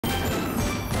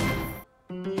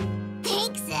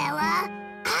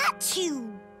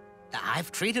I've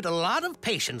treated a lot of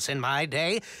patients in my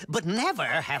day, but never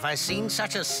have I seen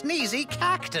such a sneezy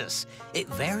cactus.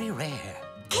 Very rare.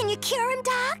 Can you cure him,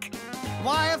 Doc?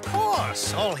 Why, of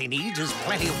course. All he needs is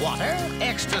plenty of water,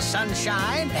 extra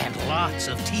sunshine, and lots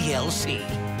of TLC.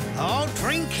 Oh,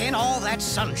 drink in all that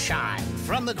sunshine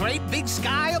from the great big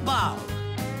sky above.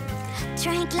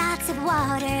 Drink lots of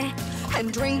water.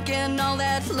 And drink in all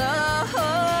that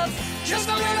love. Just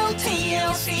a little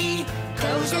TLC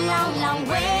goes a long, long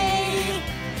way.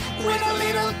 With a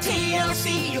little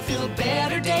TLC, you'll feel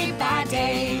better day by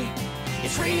day.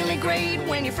 It's really great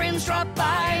when your friends drop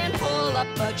by and pull up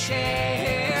a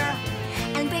chair.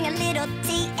 And bring a little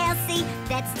TLC,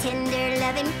 that's tender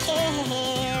love and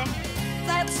care.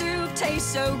 That soup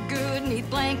tastes so good, neath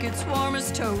blankets warm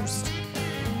as toast.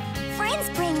 Friends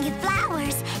bring you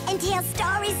flowers and tell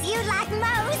stories you like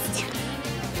most.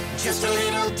 Just a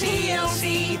little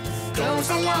TLC goes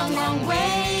a long, long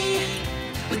way.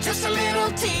 With just a little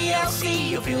TLC,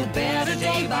 you'll feel better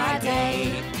day by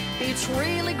day. It's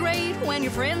really great when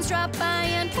your friends drop by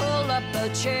and pull up a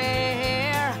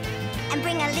chair. And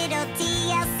bring a little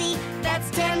TLC, that's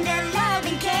tender love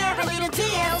and care. A little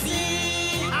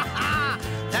TLC. Ha ha!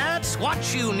 That's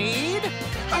what you need.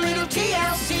 A little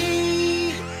TLC.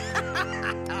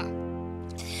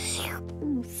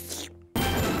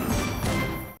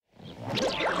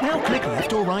 Now click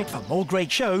left or right for more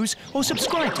great shows, or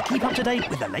subscribe to keep up to date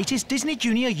with the latest Disney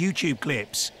Junior YouTube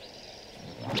clips.